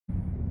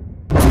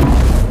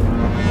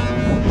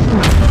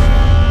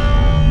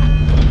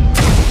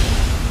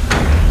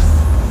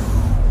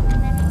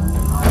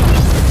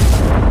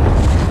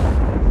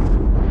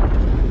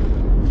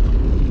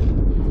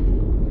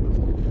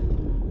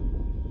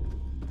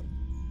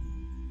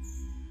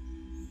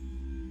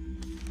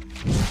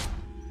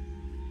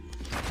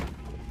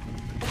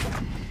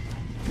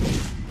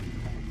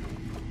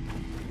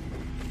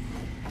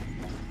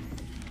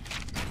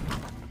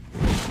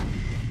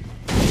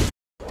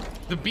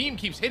The beam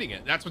keeps hitting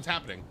it. That's what's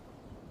happening.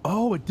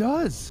 Oh, it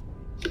does.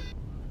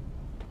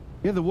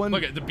 Yeah, the one.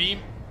 Look at the beam.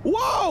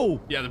 Whoa!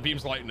 Yeah, the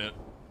beam's lighting it.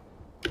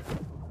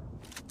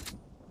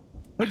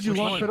 How did you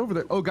lock that over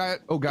there? Oh, guy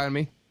on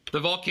me. The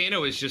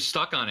volcano is just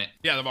stuck on it.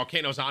 Yeah, the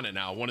volcano's on it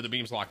now. One of the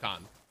beams locked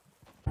on.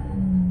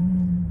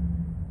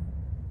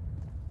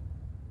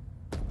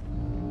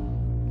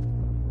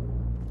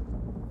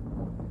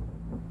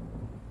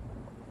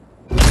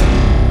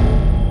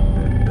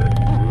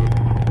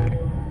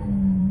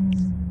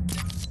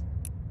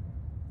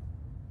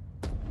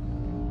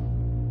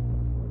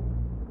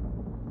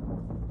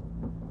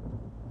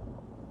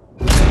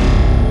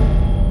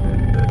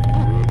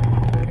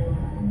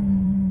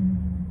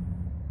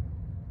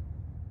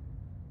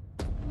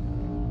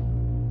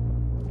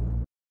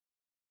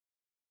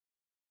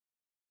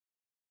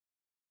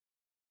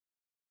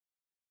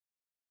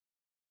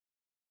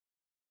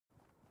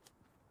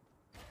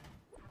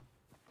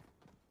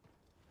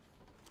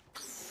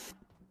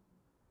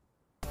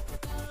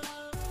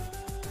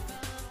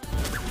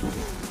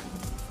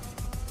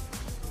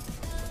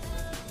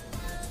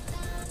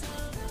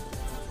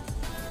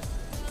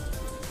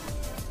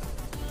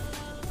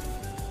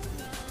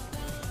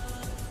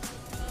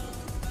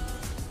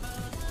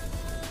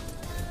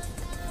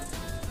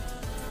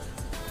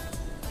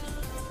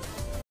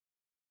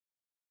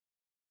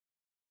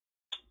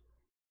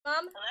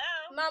 Mom?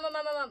 Hello?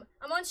 Mom.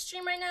 I'm on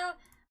stream right now.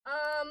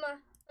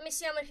 Let me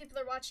see how many people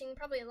are watching.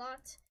 Probably a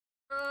lot.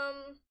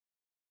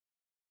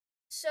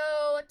 So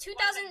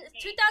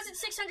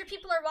 2,600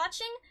 people are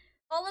watching.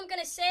 All I'm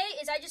gonna say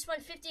is I just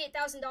won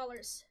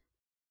 $58,000.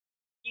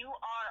 You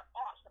are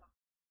awesome.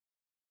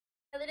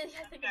 I think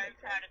I'm very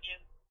proud of you.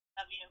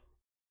 Love you.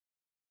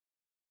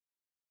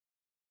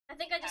 I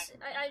think I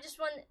just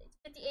won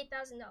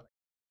 $58,000,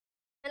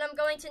 and I'm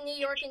going to New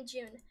York in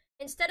June.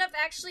 Instead of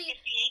actually $58,000?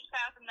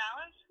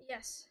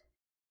 Yes.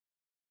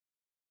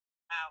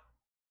 Wow.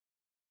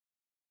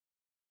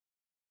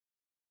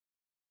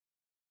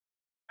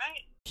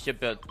 Right. Should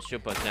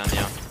put down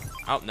here.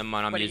 Oh, never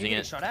mind. I'm using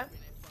it. Shot at?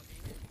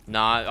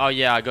 Nah. Oh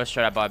yeah, I got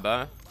shot at by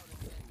bow.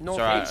 No, it's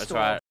alright. It's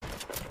alright.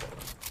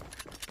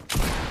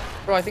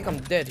 Bro, I think I'm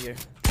dead here.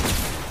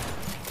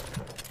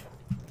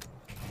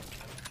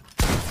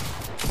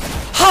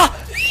 Ha!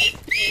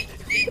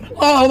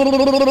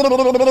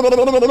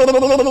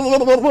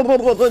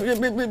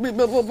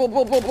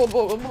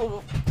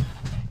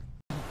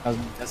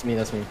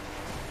 That's me.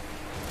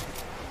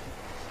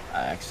 I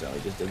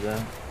accidentally just did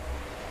that.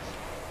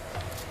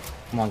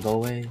 Come on, go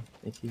away.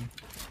 Thank you.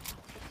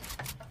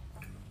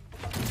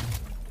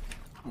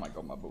 Oh my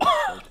god, my boot.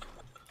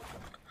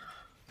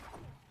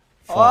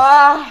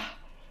 Ah!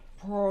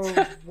 Bro,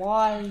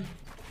 why?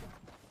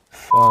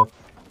 Fuck.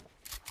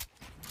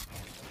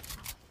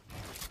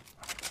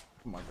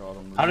 Oh my god,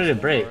 I'm How did it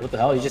break? What the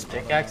hell? You just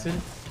pickaxed it? No.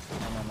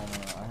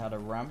 I had a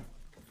ramp.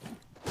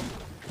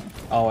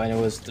 Oh, and it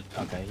was...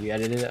 Okay, you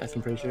edited it,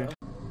 I'm pretty sure.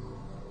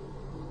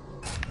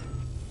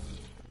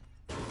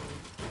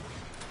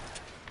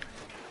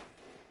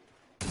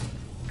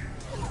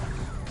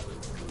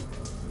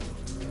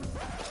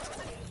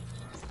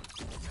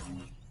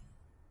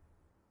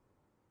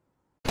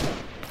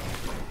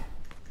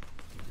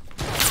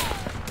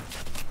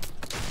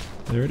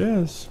 There it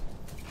is.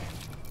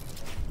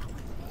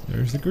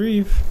 There's the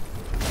grief.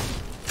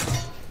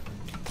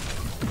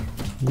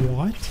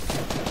 What?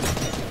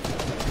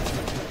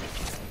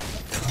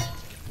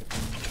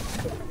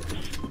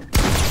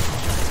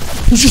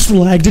 He just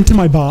lagged into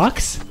my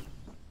box?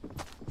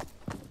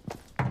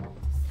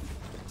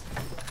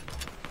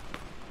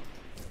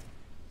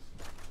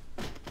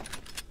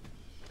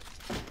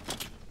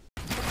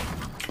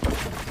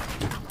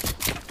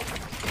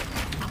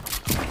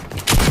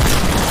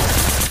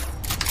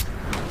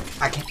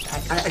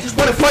 I just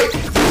want to fight.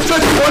 I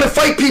just want to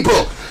fight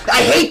people.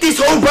 I hate this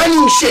whole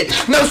running shit.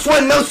 No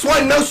swan.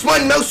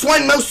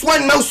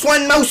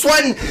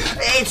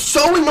 It's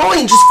so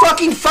annoying. Just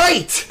fucking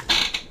fight.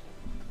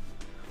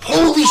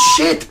 Holy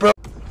shit, bro.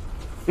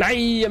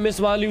 Nej, jag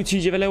missade bara loot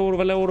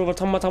väl over.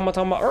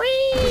 Tamma.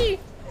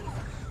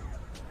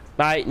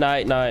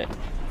 Nej.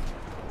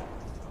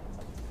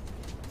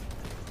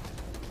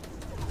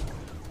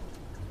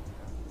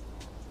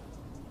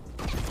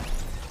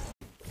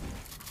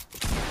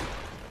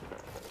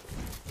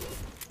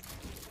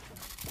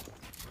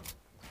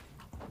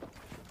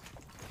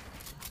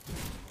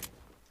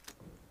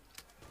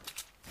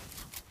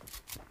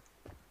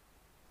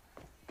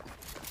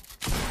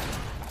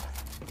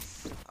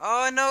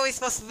 Oh no, it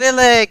was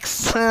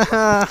Vilix!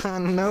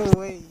 No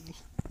way.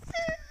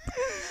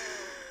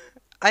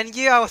 I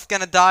knew I was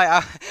gonna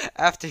die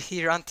after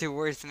he ran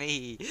towards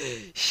me.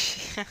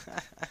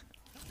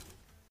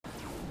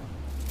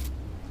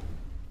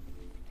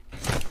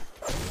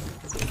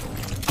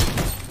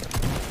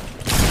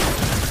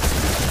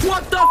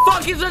 What the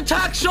fuck is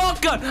attack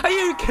shotgun? Are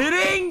you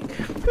kidding?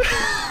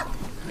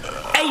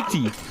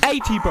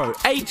 80 bro,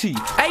 80.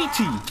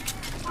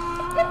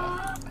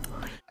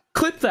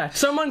 Clip that.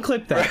 Someone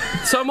clip that.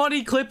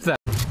 Somebody clip that.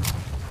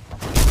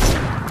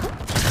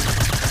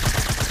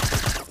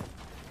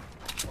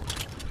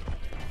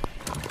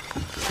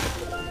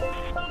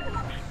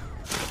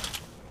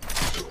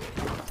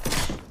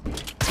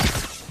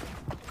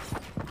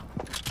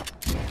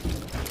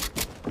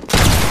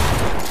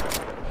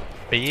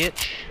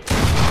 bitch.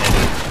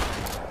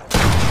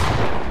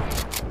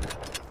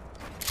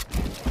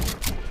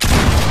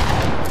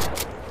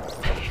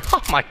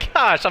 Oh my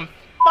gosh, I'm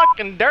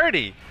fucking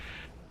dirty.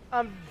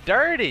 I'm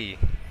dirty.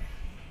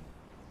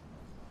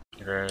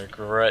 You're gonna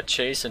regret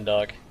chasing,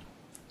 dog.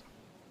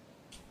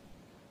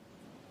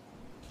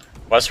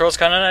 Westworld's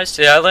kind of nice.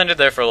 Yeah, I landed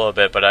there for a little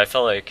bit, but I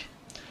felt like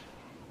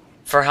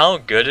for how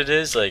good it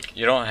is, like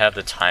you don't have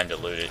the time to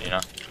loot it, you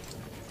know.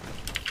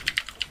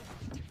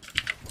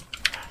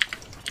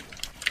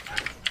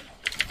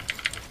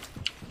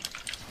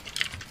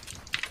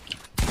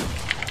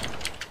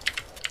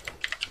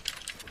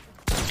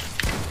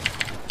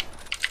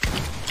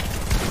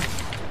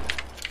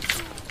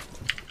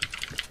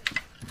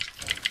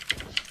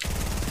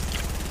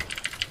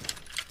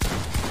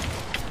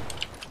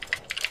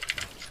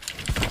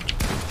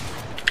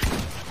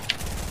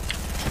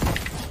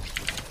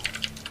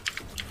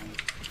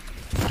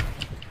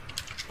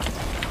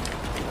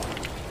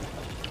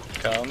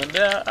 Coming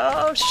down.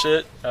 Oh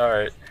shit.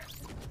 Alright.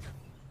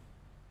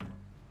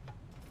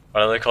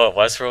 Why do they call it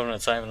Westworld when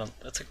it's not even?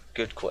 That's a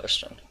good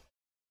question.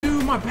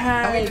 Dude, my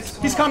bag.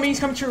 He's coming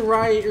to your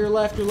right, your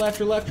left, your left,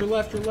 your left, your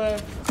left, your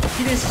left.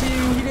 He didn't see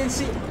you, he didn't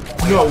see you.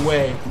 No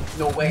way.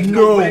 No way.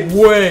 No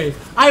way.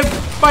 I have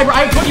fiber,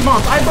 I have boogie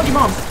bombs, I have boogie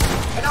bombs.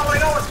 I know.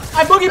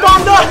 I boogie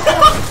bombed up.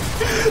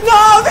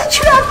 No, the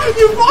trap!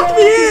 You fucked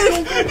me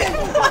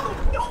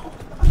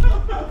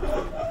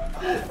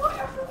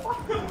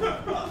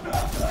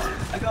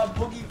I got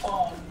boogie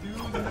bomb,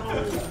 dude. No.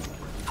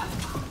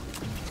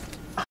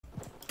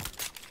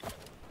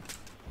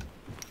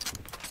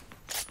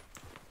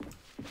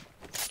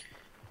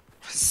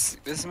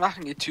 Was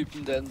machen die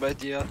Typen denn bei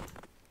dir?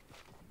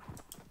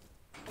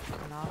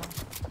 Keine Ahnung.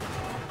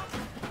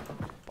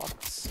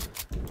 Bots.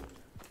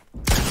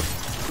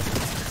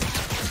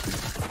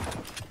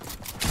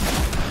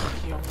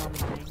 Ach, Junge,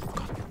 mein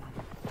Gott,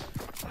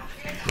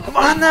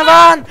 Mann. Mann,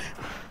 Mann!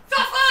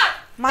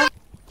 Mann!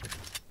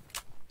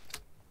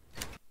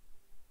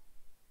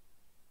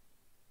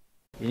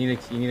 You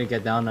need to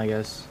get down, I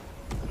guess.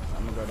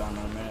 I'm gonna go down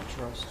in a minute,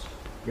 trust.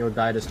 You'll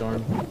die to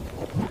storm.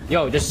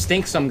 Yo, just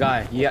stink some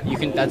guy. Yeah, you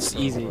can. That's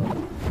easy.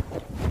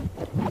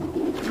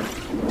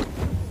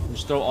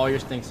 Just throw all your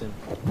stinks in.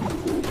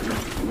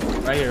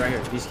 Right here, right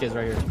here. These kids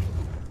right here.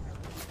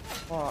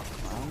 Fuck,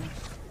 man.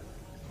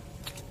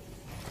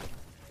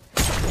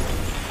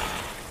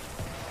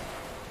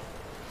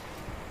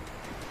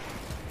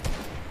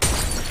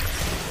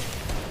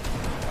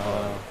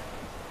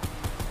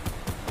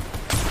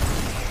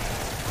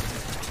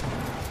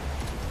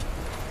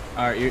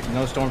 Alright,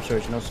 no storm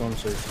surge, no storm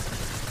surge.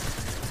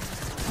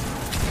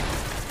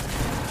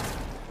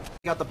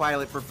 Got the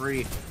pilot for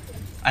free.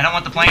 I don't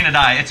want the plane to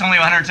die. It's only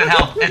 110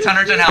 health. It's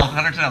 110 health.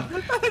 110 health.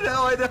 I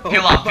know.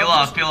 Peel off, peel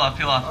off, peel off,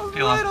 peel off,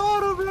 peel off.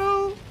 Auto,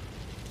 bro.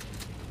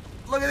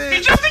 Look at this.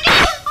 He jumped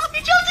again!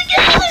 He jumped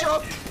again!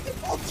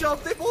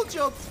 They both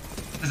jumped.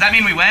 Does that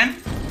mean we win?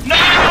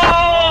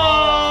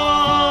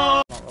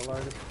 No!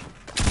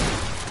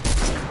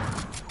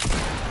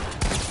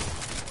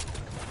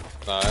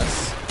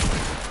 Nice.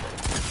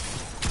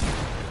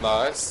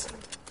 Nice.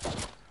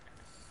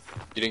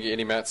 You didn't get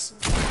any mats?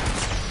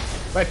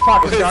 My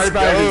pocket's Let's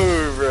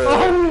go, bro.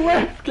 Oh,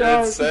 let's go.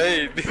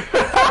 Insane.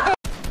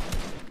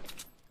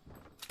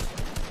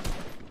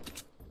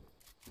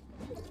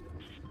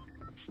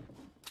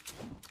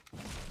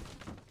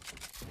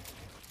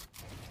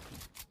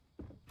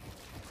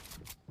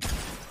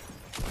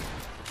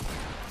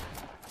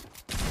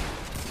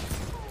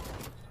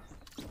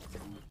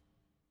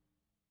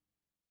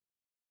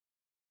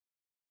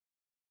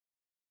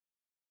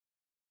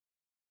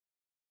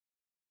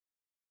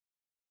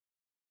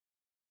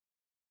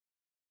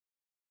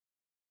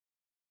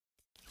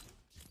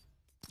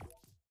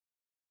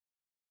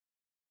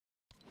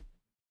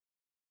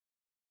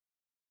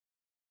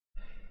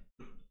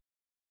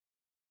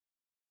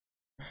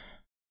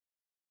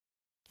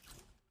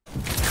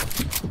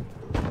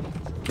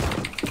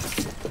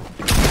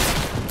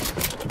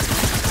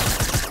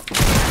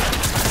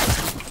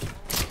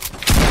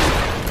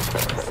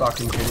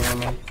 Fucking kidding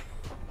me.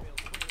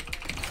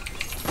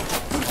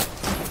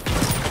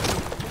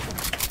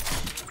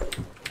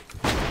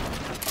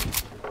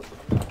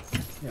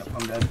 Yep,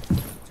 I'm dead.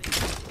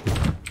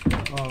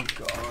 Oh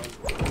god.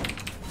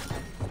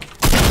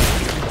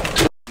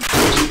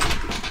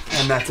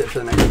 And that's it for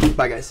the night.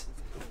 Bye guys.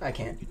 I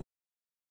can't.